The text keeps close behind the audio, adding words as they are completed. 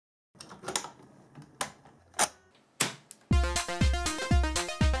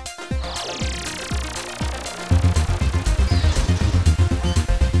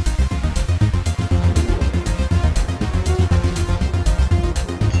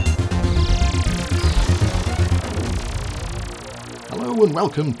Hello and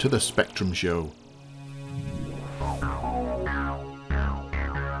welcome to the Spectrum Show.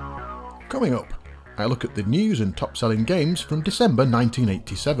 Coming up, I look at the news and top-selling games from December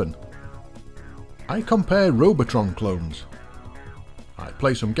 1987. I compare Robotron clones. I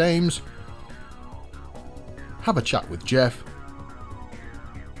play some games, have a chat with Geoff,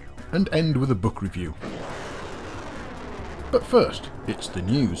 and end with a book review. But first, it's the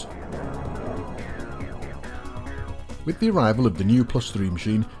news. With the arrival of the new +3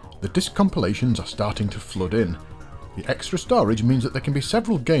 machine, the disc compilations are starting to flood in. The extra storage means that there can be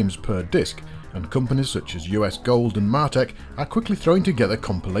several games per disc, and companies such as US Gold and Martech are quickly throwing together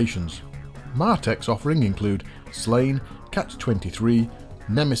compilations. Martech's offering include Slain, Catch-23,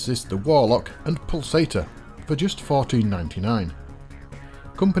 Nemesis the Warlock and Pulsator for just $14.99.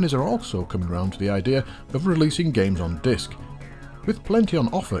 Companies are also coming around to the idea of releasing games on disc, with plenty on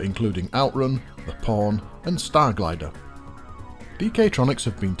offer including Outrun, The Pawn and Starglider. DK-Tronics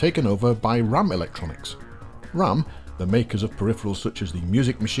have been taken over by RAM Electronics. RAM, the makers of peripherals such as the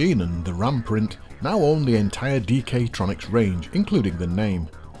Music Machine and the RAM Print, now own the entire DK-Tronics range, including the name.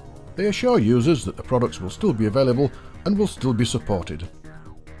 They assure users that the products will still be available and will still be supported.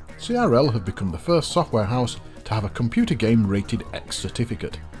 CRL have become the first software house to have a computer game rated X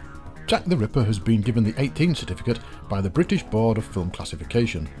certificate. Jack the Ripper has been given the 18 certificate by the British Board of Film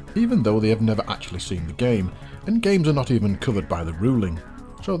Classification, even though they have never actually seen the game, and games are not even covered by the ruling.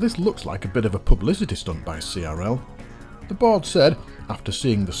 So this looks like a bit of a publicity stunt by CRL. The board said, after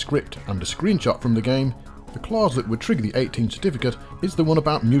seeing the script and a screenshot from the game, the clause that would trigger the 18 certificate is the one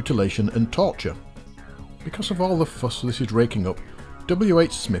about mutilation and torture. Because of all the fuss this is raking up,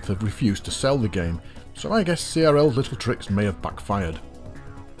 WH Smith have refused to sell the game, so I guess CRL's little tricks may have backfired.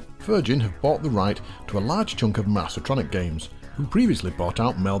 Virgin have bought the right to a large chunk of Mastertronic games, who previously bought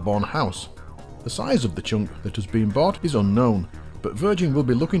out Melbourne House. The size of the chunk that has been bought is unknown, but Virgin will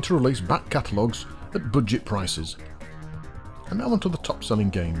be looking to release back catalogues at budget prices. And now onto the top-selling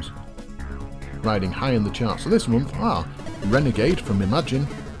games. Riding high in the charts this month are Renegade from Imagine,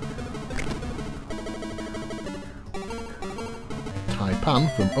 Taipan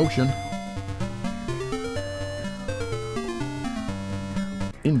from Ocean,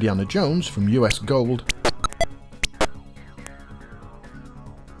 Indiana Jones from US Gold,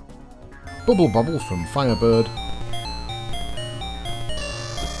 Bubble Bobble from Firebird,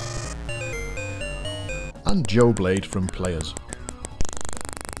 and Joe Blade from Players.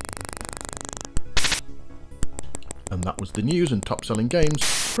 And that was the news and top-selling games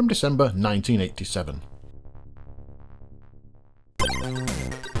from December 1987.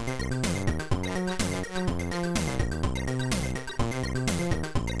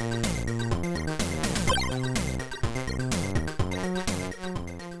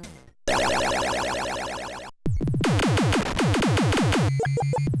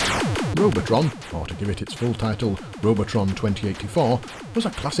 Robotron, or to give it its full title, Robotron 2084, was a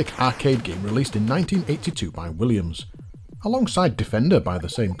classic arcade game released in 1982 by Williams. Alongside Defender by the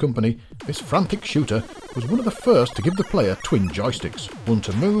same company, this frantic shooter was one of the first to give the player twin joysticks, one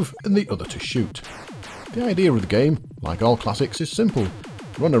to move and the other to shoot. The idea of the game, like all classics, is simple: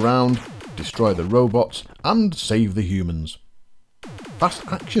 run around, destroy the robots, and save the humans. Fast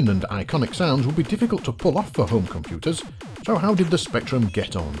action and iconic sounds would be difficult to pull off for home computers, so how did the Spectrum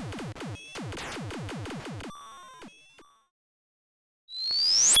get on?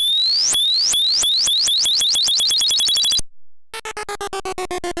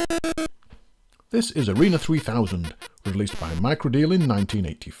 This is Arena 3000, released by Microdeal in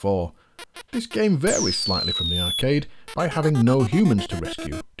 1984. This game varies slightly from the arcade by having no humans to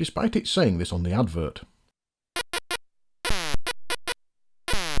rescue, despite it saying this on the advert.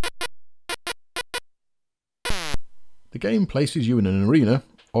 The game places you in an arena,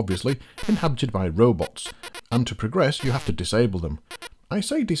 obviously, inhabited by robots, and to progress you have to disable them. I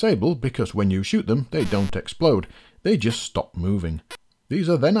say disable because when you shoot them they don't explode, they just stop moving. These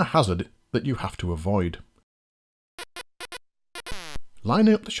are then a hazard that you have to avoid.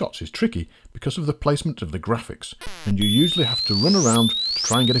 Lining up the shots is tricky because of the placement of the graphics, and you usually have to run around to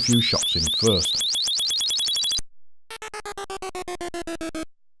try and get a few shots in first.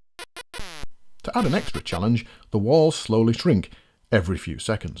 To add an extra challenge, the walls slowly shrink every few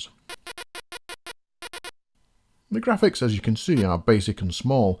seconds. The graphics, as you can see, are basic and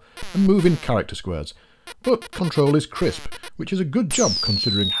small, and move in character squares, but control is crisp, which is a good job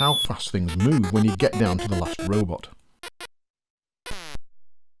considering how fast things move when you get down to the last robot.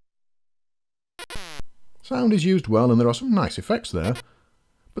 Sound is used well and there are some nice effects there,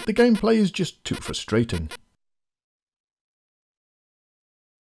 but the gameplay is just too frustrating.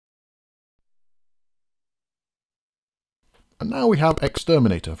 And now we have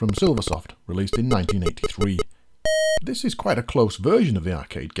Exterminator from Silversoft, released in 1983. This is quite a close version of the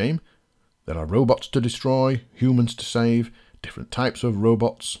arcade game. There are robots to destroy, humans to save, different types of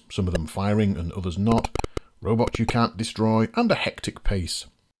robots, some of them firing and others not, robots you can't destroy, and a hectic pace.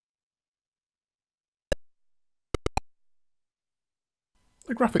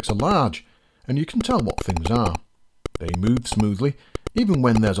 The graphics are large, and you can tell what things are. They move smoothly, even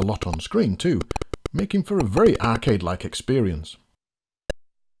when there's a lot on screen too, making for a very arcade-like experience.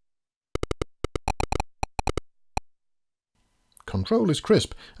 Control is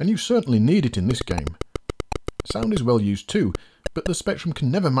crisp, and you certainly need it in this game. Sound is well used too, but the Spectrum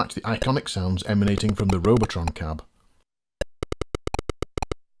can never match the iconic sounds emanating from the Robotron cab.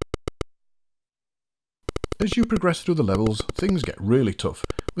 As you progress through the levels, things get really tough,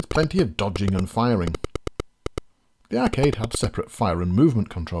 with plenty of dodging and firing. The arcade had separate fire and movement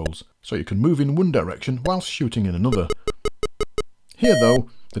controls, so you can move in one direction whilst shooting in another. Here though,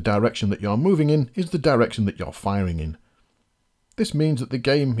 the direction that you're moving in is the direction that you're firing in. This means that the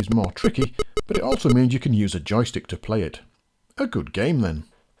game is more tricky, but it also means you can use a joystick to play it. A good game then.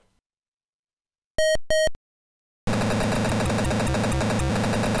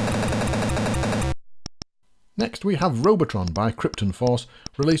 Next we have Robotron by Krypton Force,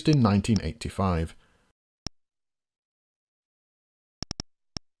 released in 1985.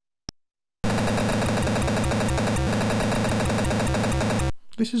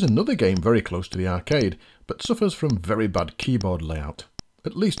 This is another game very close to the arcade, but suffers from very bad keyboard layout,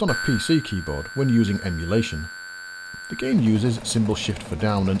 at least on a PC keyboard when using emulation. The game uses symbol shift for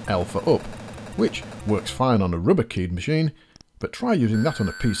down and L for up, which works fine on a rubber keyed machine, but try using that on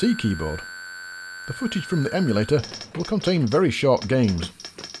a PC keyboard. The footage from the emulator will contain very short games.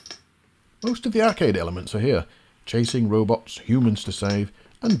 Most of the arcade elements are here, chasing robots, humans to save,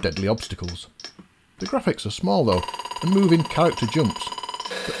 and deadly obstacles. The graphics are small though, and move in character jumps,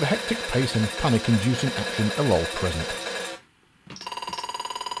 but the hectic pace and panic-inducing action are all present.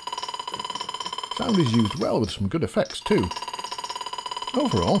 Sound is used well with some good effects too.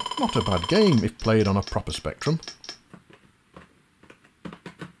 Overall, not a bad game if played on a proper Spectrum.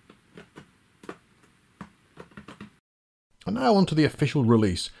 And now on to the official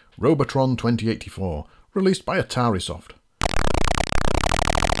release, Robotron 2084, released by Atarisoft.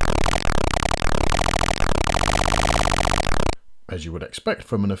 As you would expect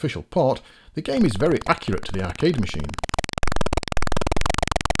from an official port, the game is very accurate to the arcade machine.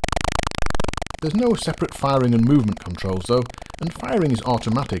 There's no separate firing and movement controls though, and firing is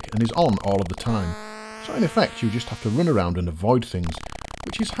automatic and is on all of the time, so in effect you just have to run around and avoid things,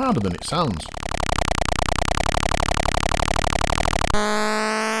 which is harder than it sounds.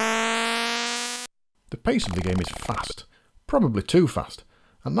 The pace of the game is fast, probably too fast,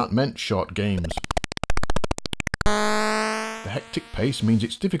 and that meant short games. The hectic pace means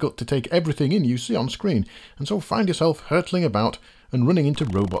it's difficult to take everything in you see on screen, and so find yourself hurtling about and running into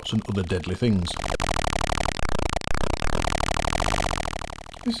robots and other deadly things.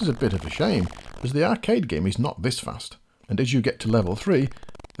 This is a bit of a shame, as the arcade game is not this fast, and as you get to level 3,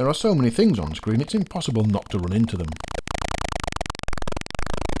 there are so many things on screen it's impossible not to run into them.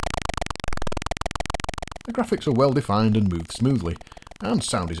 The graphics are well defined and move smoothly, and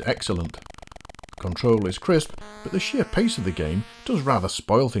sound is excellent. Control is crisp, but the sheer pace of the game does rather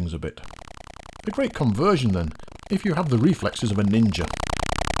spoil things a bit. A great conversion then, if you have the reflexes of a ninja.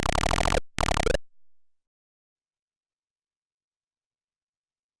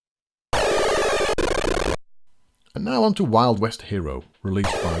 And now on to Wild West Hero,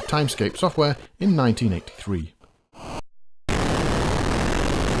 released by Timescape Software in 1983.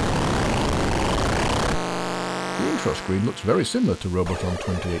 The intro screen looks very similar to Robotron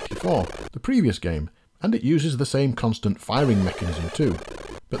 2084, the previous game, and it uses the same constant firing mechanism too.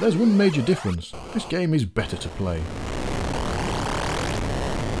 But there's one major difference: this game is better to play.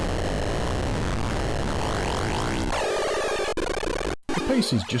 The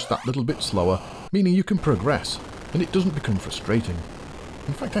pace is just that little bit slower, meaning you can progress, and it doesn't become frustrating.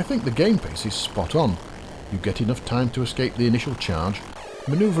 In fact, I think the game pace is spot on. You get enough time to escape the initial charge,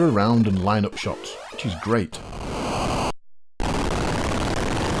 manoeuvre around and line up shots, which is great.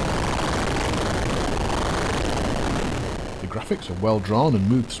 The graphics are well drawn and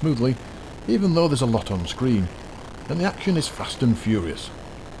move smoothly, even though there's a lot on screen, and the action is fast and furious.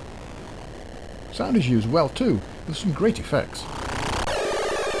 Sound is used well too, with some great effects.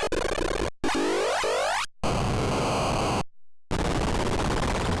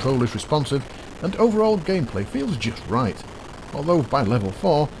 Control is responsive, and overall gameplay feels just right, although by level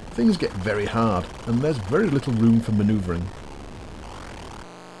 4 things get very hard and there's very little room for manoeuvring.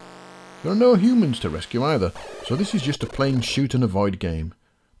 There are no humans to rescue either, so this is just a plain shoot and avoid game.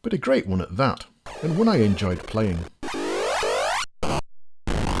 But a great one at that, and one I enjoyed playing.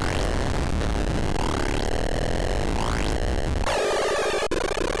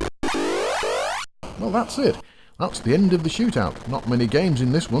 Well, that's it. That's the end of the shootout. Not many games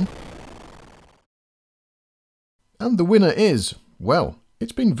in this one. And the winner is, well,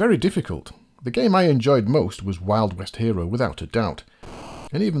 it's been very difficult. The game I enjoyed most was Wild West Hero, without a doubt.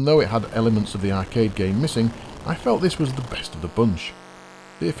 And even though it had elements of the arcade game missing, I felt this was the best of the bunch.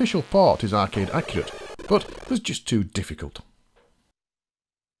 The official port is arcade accurate, but it was just too difficult.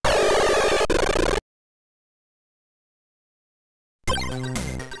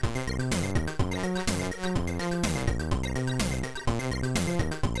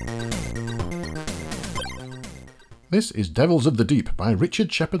 This is Devils of the Deep by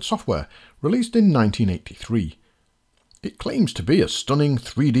Richard Shepherd Software, released in 1983. It claims to be a stunning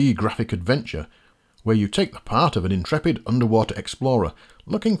 3D graphic adventure, where you take the part of an intrepid underwater explorer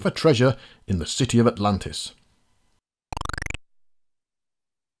looking for treasure in the city of Atlantis.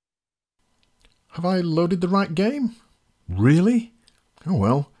 Have I loaded the right game? Really? Oh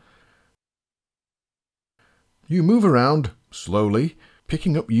well. You move around, slowly,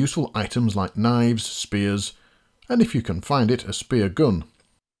 picking up useful items like knives, spears, and if you can find it, a spear gun.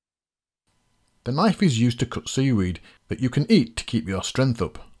 The knife is used to cut seaweed that you can eat to keep your strength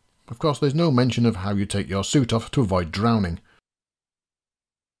up. Of course, there's no mention of how you take your suit off to avoid drowning.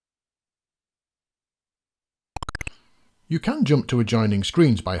 You can jump to adjoining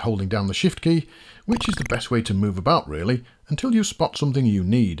screens by holding down the shift key, which is the best way to move about really, until you spot something you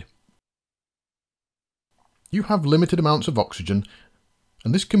need. You have limited amounts of oxygen,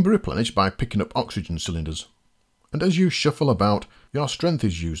 and this can be replenished by picking up oxygen cylinders. And as you shuffle about, your strength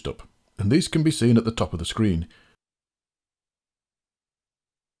is used up, and these can be seen at the top of the screen.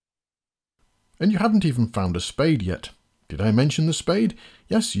 And you haven't even found a spade yet. Did I mention the spade?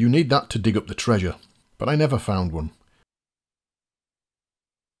 Yes, you need that to dig up the treasure, but I never found one.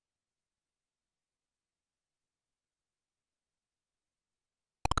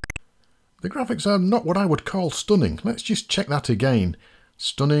 The graphics are not what I would call stunning. Let's just check that again.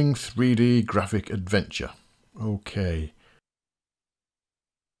 Stunning 3D graphic adventure. Okay.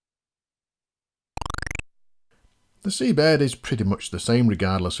 The seabed is pretty much the same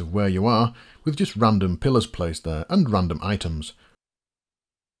regardless of where you are, with just random pillars placed there and random items.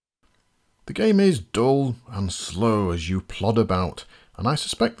 The game is dull and slow as you plod about, and I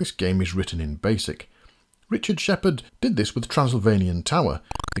suspect this game is written in BASIC. Richard Shepherd did this with Transylvanian Tower.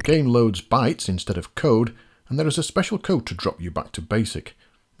 The game loads bytes instead of code, and there is a special code to drop you back to BASIC.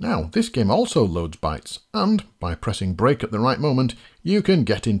 Now, this game also loads bytes, and by pressing break at the right moment, you can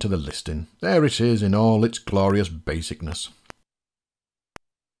get into the listing. There it is in all its glorious basicness.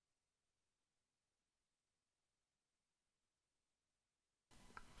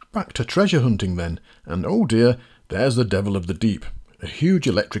 Back to treasure hunting then, and oh dear, there's the Devil of the Deep, a huge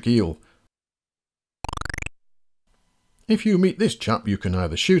electric eel. If you meet this chap, you can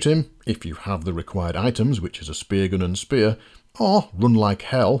either shoot him, if you have the required items, which is a spear gun and spear, or run like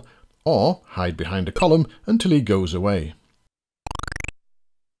hell, or hide behind a column until he goes away.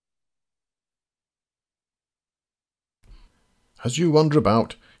 As you wander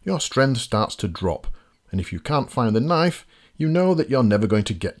about, your strength starts to drop, and if you can't find the knife, you know that you're never going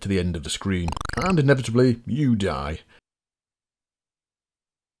to get to the end of the screen, and inevitably you die.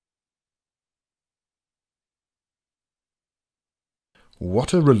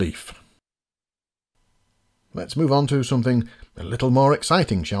 What a relief! Let's move on to something a little more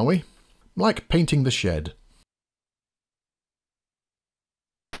exciting, shall we? Like painting the shed.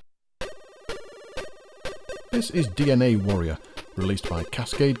 This is DNA Warrior, released by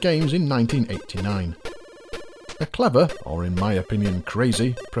Cascade Games in 1989. A clever, or in my opinion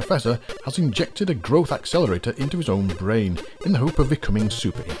crazy, professor has injected a growth accelerator into his own brain in the hope of becoming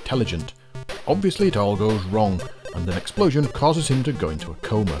super intelligent. Obviously it all goes wrong, and an explosion causes him to go into a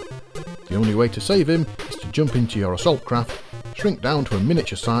coma. The only way to save him is to jump into your assault craft, shrink down to a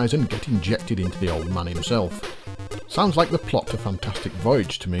miniature size and get injected into the old man himself. Sounds like the plot to Fantastic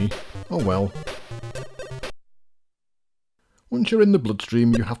Voyage to me. Oh well. Once you're in the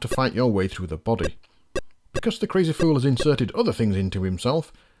bloodstream, you have to fight your way through the body. Because the crazy fool has inserted other things into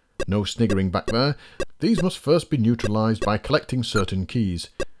himself, no sniggering back there, these must first be neutralised by collecting certain keys,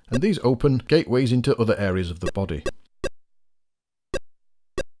 and these open gateways into other areas of the body.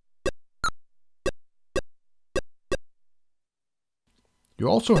 You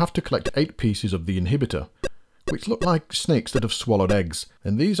also have to collect 8 pieces of the inhibitor, which look like snakes that have swallowed eggs,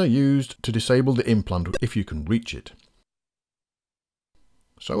 and these are used to disable the implant if you can reach it.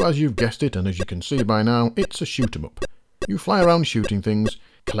 So as you've guessed it, and as you can see by now, it's a shoot 'em up. You fly around shooting things,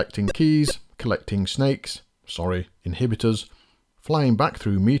 collecting keys, collecting snakes, inhibitors, flying back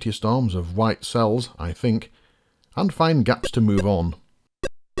through meteor storms of white cells, I think, and find gaps to move on.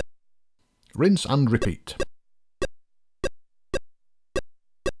 Rinse and repeat.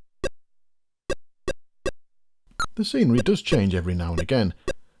 The scenery does change every now and again,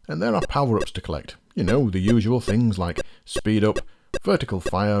 and there are power-ups to collect. You know, the usual things like speed up, vertical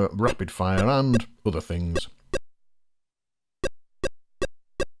fire, rapid fire, and other things.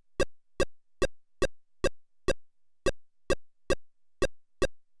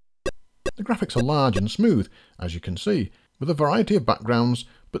 The graphics are large and smooth, as you can see, with a variety of backgrounds,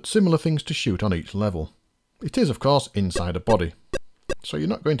 but similar things to shoot on each level. It is, of course, inside a body, so you're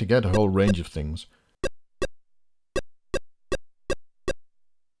not going to get a whole range of things.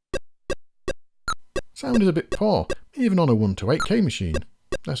 Sound is a bit poor, even on a 128K machine.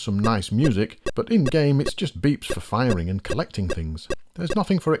 There's some nice music, but in-game it's just beeps for firing and collecting things. There's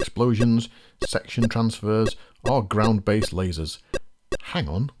nothing for explosions, section transfers, or ground-based lasers. Hang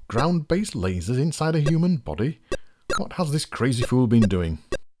on, ground-based lasers inside a human body? What has this crazy fool been doing?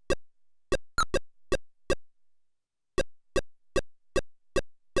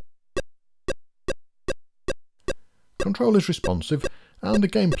 Control is responsive, and the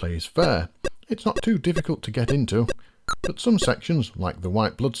gameplay is fair. It's not too difficult to get into, but some sections, like the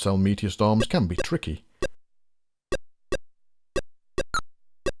white blood cell meteor storms, can be tricky.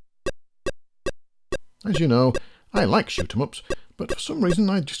 As you know, I like shoot 'em ups, but for some reason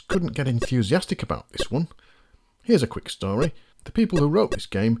I just couldn't get enthusiastic about this one. Here's a quick story. The people who wrote this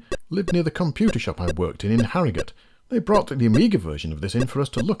game lived near the computer shop I worked in Harrogate. They brought the Amiga version of this in for us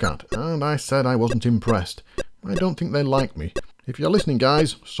to look at, and I said I wasn't impressed. I don't think they like me. If you're listening,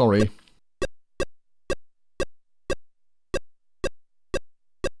 guys, sorry.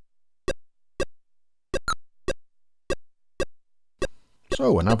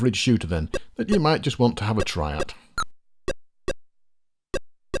 So, an average shooter then, that you might just want to have a try at.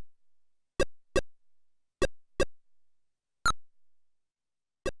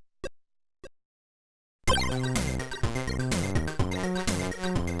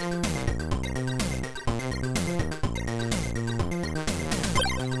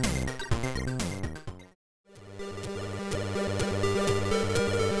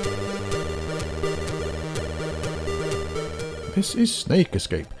 This is Snake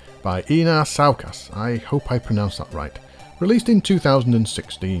Escape by Einar Saukas, I hope I pronounced that right, released in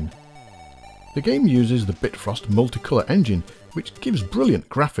 2016. The game uses the Bitfrost multicolour engine, which gives brilliant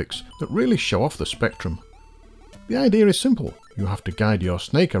graphics that really show off the spectrum. The idea is simple, you have to guide your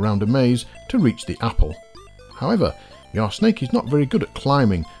snake around a maze to reach the apple. However, your snake is not very good at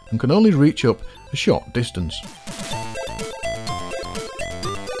climbing and can only reach up a short distance.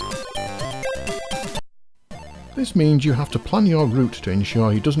 This means you have to plan your route to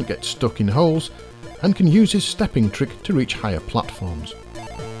ensure he doesn't get stuck in holes and can use his stepping trick to reach higher platforms.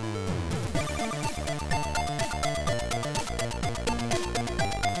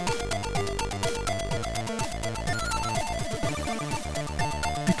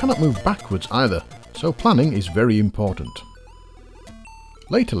 You cannot move backwards either, so planning is very important.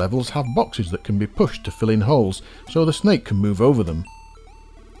 Later levels have boxes that can be pushed to fill in holes so the snake can move over them.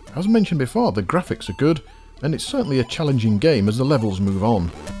 As mentioned before, the graphics are good, and it's certainly a challenging game as the levels move on.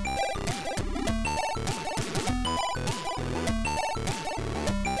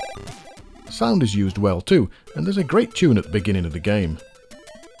 Sound is used well too, and there's a great tune at the beginning of the game.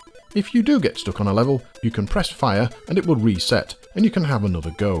 If you do get stuck on a level, you can press fire and it will reset, and you can have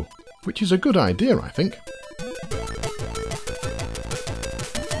another go, which is a good idea, I think.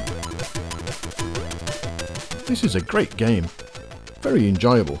 This is a great game, very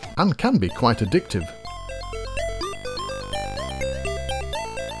enjoyable, and can be quite addictive.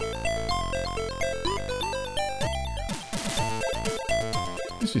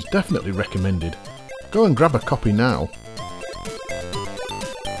 This is definitely recommended. Go and grab a copy now.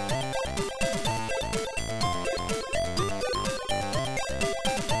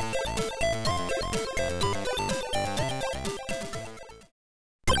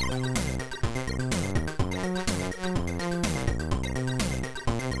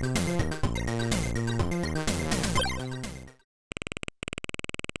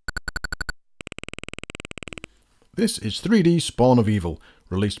 This is 3D Spawn of Evil,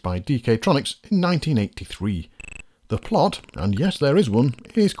 released by DK-Tronics in 1983. The plot, and yes there is one,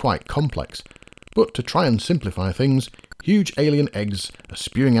 is quite complex, but to try and simplify things, huge alien eggs are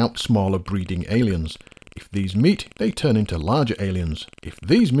spewing out smaller breeding aliens. If these meet, they turn into larger aliens. If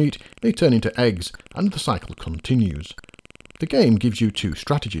these meet, they turn into eggs, and the cycle continues. The game gives you two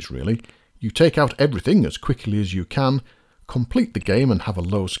strategies really. You take out everything as quickly as you can, complete the game and have a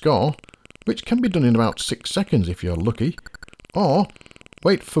low score, which can be done in about 6 seconds if you're lucky, or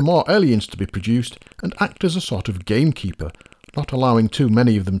wait for more aliens to be produced and act as a sort of gamekeeper, not allowing too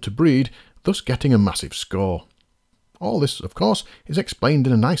many of them to breed, thus getting a massive score. All this, of course, is explained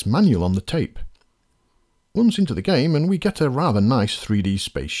in a nice manual on the tape. Once into the game and we get a rather nice 3D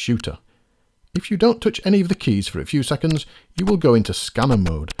space shooter. If you don't touch any of the keys for a few seconds, you will go into scanner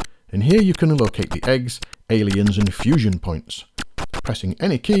mode, and here you can locate the eggs, aliens and fusion points. Pressing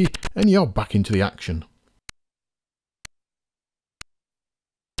any key and you're back into the action.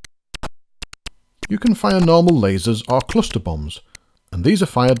 You can fire normal lasers or cluster bombs, and these are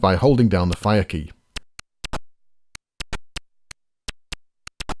fired by holding down the fire key.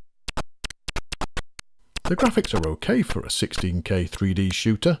 The graphics are okay for a 16K 3D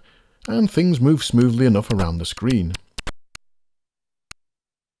shooter, and things move smoothly enough around the screen.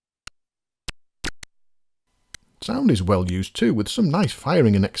 Sound is well used too, with some nice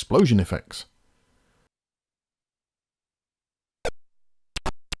firing and explosion effects.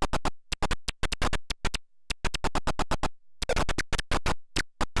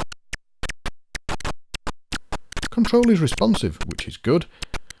 Control is responsive, which is good,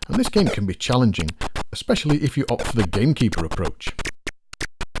 and this game can be challenging, especially if you opt for the gamekeeper approach.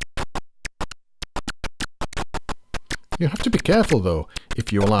 You have to be careful though.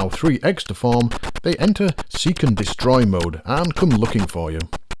 If you allow 3 eggs to form, they enter seek and destroy mode and come looking for you.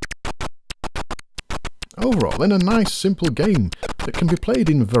 Overall then, a nice simple game that can be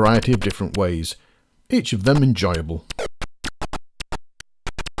played in a variety of different ways, each of them enjoyable.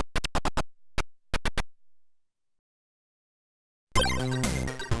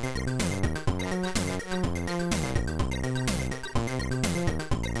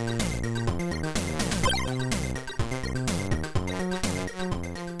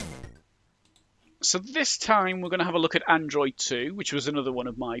 So this time we're going to have a look at Android 2, which was another one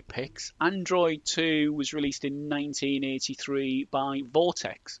of my picks. Android 2 was released in 1983 by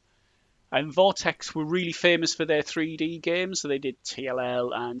Vortex. And Vortex were really famous for their 3D games, so they did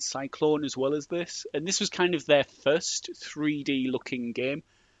TLL and Cyclone as well as this. And this was kind of their first 3D looking game.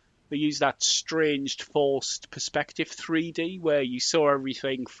 They used that strange forced perspective 3D where you saw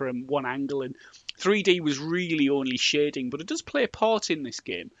everything from one angle, and 3D was really only shading, but it does play a part in this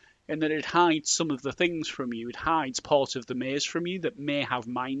game. And that it hides some of the things from you. It hides part of the maze from you that may have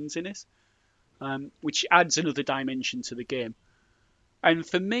mines in it, which adds another dimension to the game. And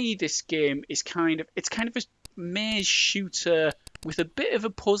for me, this game is kind of a maze shooter with a bit of a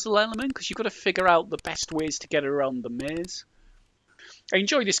puzzle element, because you've got to figure out the best ways to get around the maze. I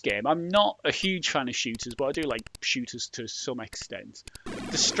enjoy this game. I'm not a huge fan of shooters, but I do like shooters to some extent.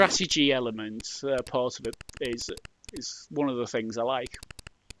 The strategy element part of it is one of the things I like.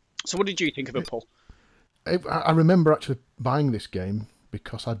 So what did you think of it, Paul? I remember actually buying this game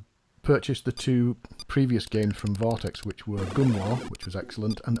because I'd purchased the 2 previous games from Vortex, which were Gun War, which was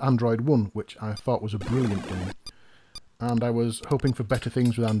excellent, and Android 1, which I thought was a brilliant game. And I was hoping for better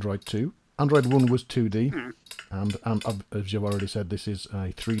things with Android 2. Android 1 was 2D, and as you've already said, this is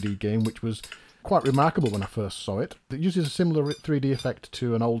a 3D game, which was quite remarkable when I first saw it. It uses a similar 3D effect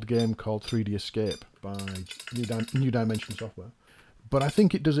to an old game called 3D Escape by New Dimension Software. But I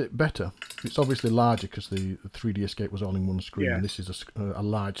think it does it better. It's obviously larger because the 3D Escape was all in one screen, and this is a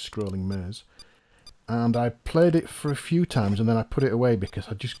large scrolling maze. And I played it for a few times and then I put it away because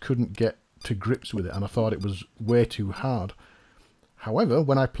I just couldn't get to grips with it and I thought it was way too hard. However,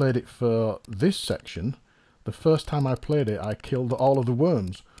 when I played it for this section, the first time I played it, I killed all of the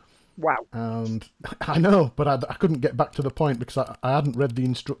worms. Wow. And I know, but I couldn't get back to the point because I hadn't read the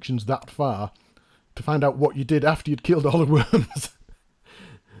instructions that far to find out what you did after you'd killed all the worms.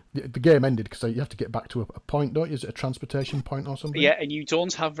 The game ended because you have to get back to a point, don't you? Is it a transportation point or something? Yeah, and you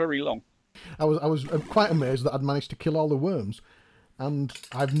don't have very long. I was quite amazed that I'd managed to kill all the worms, and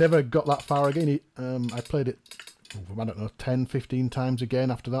I've never got that far again. I played it, I don't know, 10, 15 times again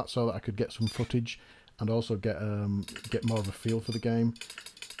after that, so that I could get some footage and also get more of a feel for the game.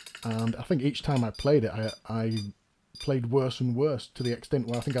 And I think each time I played it, I played worse and worse to the extent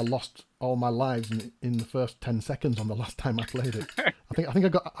where I think I lost all my lives in the first 10 seconds on the last time I played it. I think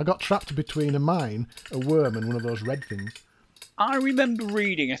I got trapped between a mine, a worm, and one of those red things. I remember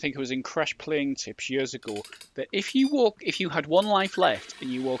reading, I think it was in Crash Playing Tips years ago, that if you had 1 life left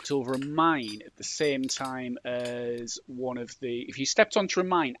and you walked over a mine at the same time as if you stepped onto a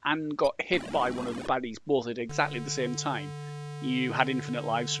mine and got hit by one of the baddies both at exactly the same time, you had infinite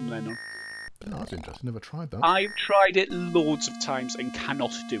lives from then on. Oh, that's interesting. Never tried that. I've tried it loads of times and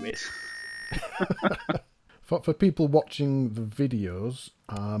cannot do it. For people watching the videos,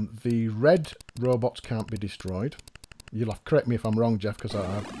 the red robots can't be destroyed. You'll have to correct me if I'm wrong, Geoff, because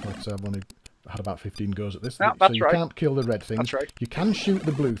I've only had about 15 goes at this. No, so you can't kill the red things. That's right. You can shoot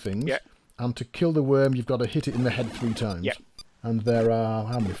the blue things, and to kill the worm, you've got to hit it in the head 3 times. Yeah. And there are,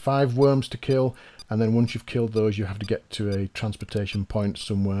 how many? 5 worms to kill, and then once you've killed those, you have to get to a transportation point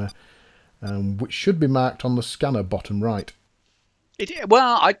somewhere, which should be marked on the scanner bottom right.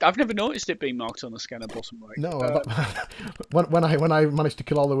 I've never noticed it being marked on the scanner bottom right. No, when I managed to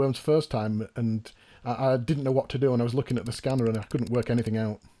kill all the worms first time, and I didn't know what to do, and I was looking at the scanner and I couldn't work anything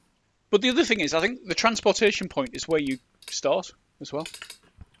out. But the other thing is, I think the transportation point is where you start as well.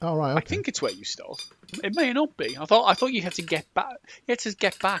 Oh right, okay. I think it's where you start. It may not be. I thought you had to get back. You had to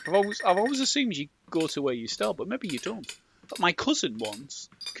get back. I've always assumed you go to where you start, but maybe you don't. But my cousin once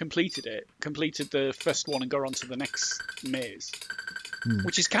completed the first one and got on to the next maze,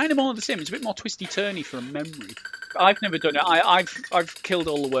 which is kind of more the same. It's a bit more twisty-turny from memory. I've never done it. I've killed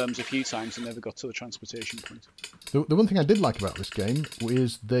all the worms a few times and never got to the transportation point. The one thing I did like about this game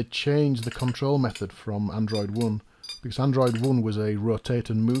is they changed the control method from Android 1. Because Android 1 was a rotate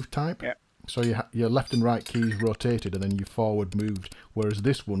and move type. Yeah. So your left and right keys rotated and then you forward moved. Whereas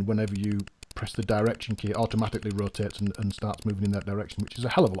this one, whenever you press the direction key, it automatically rotates and starts moving in that direction, which is a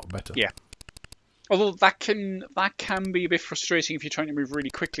hell of a lot better. Yeah. Although that can be a bit frustrating if you're trying to move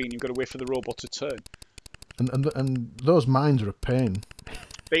really quickly and you've got to wait for the robot to turn. And those mines are a pain.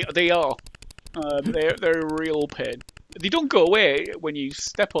 They are. They're a real pain. They don't go away when you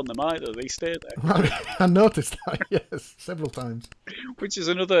step on them either. They stay there. I noticed that, yes, several times. Which is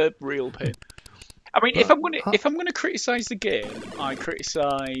another real pain. I mean, if I'm gonna criticise the game, I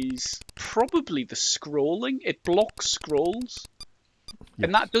criticise probably the scrolling. It blocks scrolls. Yes.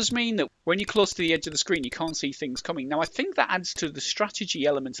 And that does mean that when you're close to the edge of the screen, you can't see things coming. Now, I think that adds to the strategy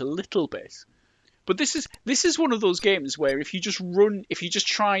element a little bit. But this is one of those games where if you just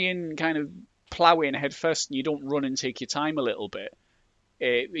try and kind of plow in head first and you don't run and take your time a little bit,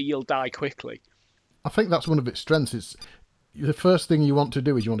 you'll die quickly. I think that's one of its strengths. It's the first thing you want to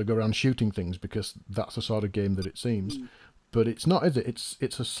do is you want to go around shooting things because that's the sort of game that it seems. But it's not, is it?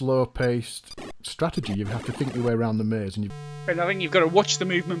 It's a slow-paced strategy. You have to think your way around the maze, and I think you've got to watch the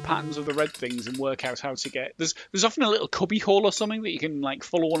movement patterns of the red things and work out how to get. There's often a little cubby hole or something that you can like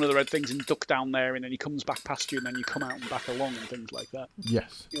follow one of the red things and duck down there, and then he comes back past you, and then you come out and back along and things like that.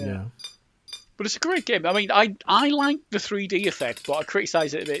 Yes. Yeah. But it's a great game. I mean, I like the 3D effect, but I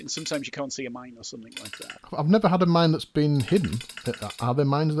criticise it a bit, and sometimes you can't see a mine or something like that. I've never had a mine that's been hidden. Are there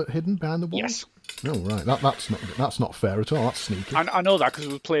mines that are hidden behind the walls? Yes. Oh, right. That's not fair at all. That's sneaky. I know that because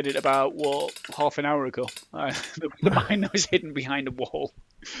we played it about, half an hour ago. The mine that was hidden behind a wall.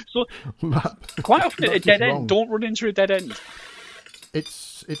 So, quite often at a dead end, don't run into a dead end.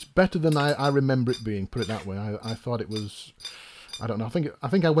 It's better than I remember it being, put it that way. I thought it was... I don't know. I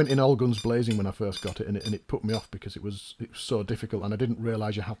think I went in all guns blazing when I first got it, and it put me off because it was so difficult, and I didn't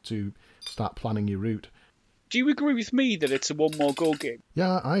realise you had to start planning your route. Do you agree with me that it's a one more go game?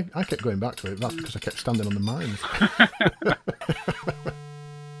 Yeah, I kept going back to it. That's because I kept standing on the mines.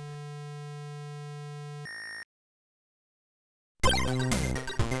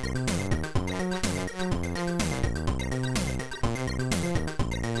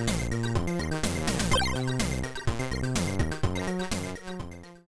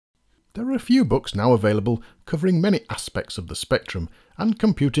 There are a few books now available covering many aspects of the spectrum and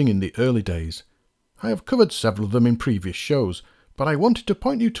computing in the early days. I have covered several of them in previous shows, but I wanted to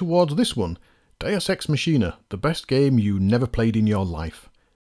point you towards this one, Deus Ex Machina, the best game you never played in your life.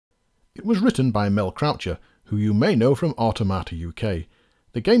 It was written by Mel Croucher, who you may know from Automata UK,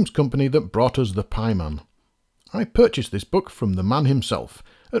 the games company that brought us the Pie Man. I purchased this book from the man himself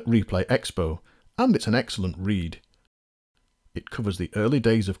at Replay Expo, and it's an excellent read. It covers the early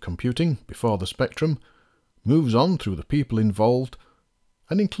days of computing before the Spectrum, moves on through the people involved,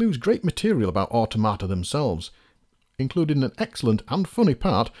 and includes great material about Automata themselves, including an excellent and funny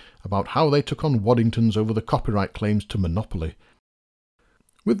part about how they took on Waddingtons over the copyright claims to Monopoly.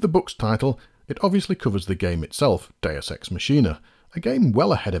 With the book's title, it obviously covers the game itself, Deus Ex Machina, a game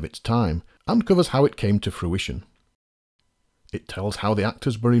well ahead of its time, and covers how it came to fruition. It tells how the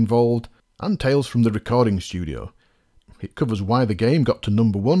actors were involved, and tales from the recording studio. It covers why the game got to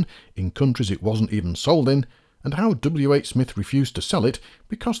 #1 in countries it wasn't even sold in, and how W.H. Smith refused to sell it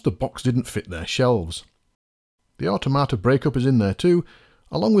because the box didn't fit their shelves. The Automata breakup is in there too,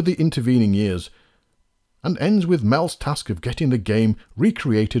 along with the intervening years, and ends with Mel's task of getting the game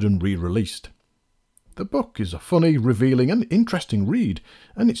recreated and re-released. The book is a funny, revealing and interesting read,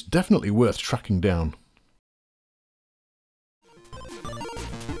 and it's definitely worth tracking down.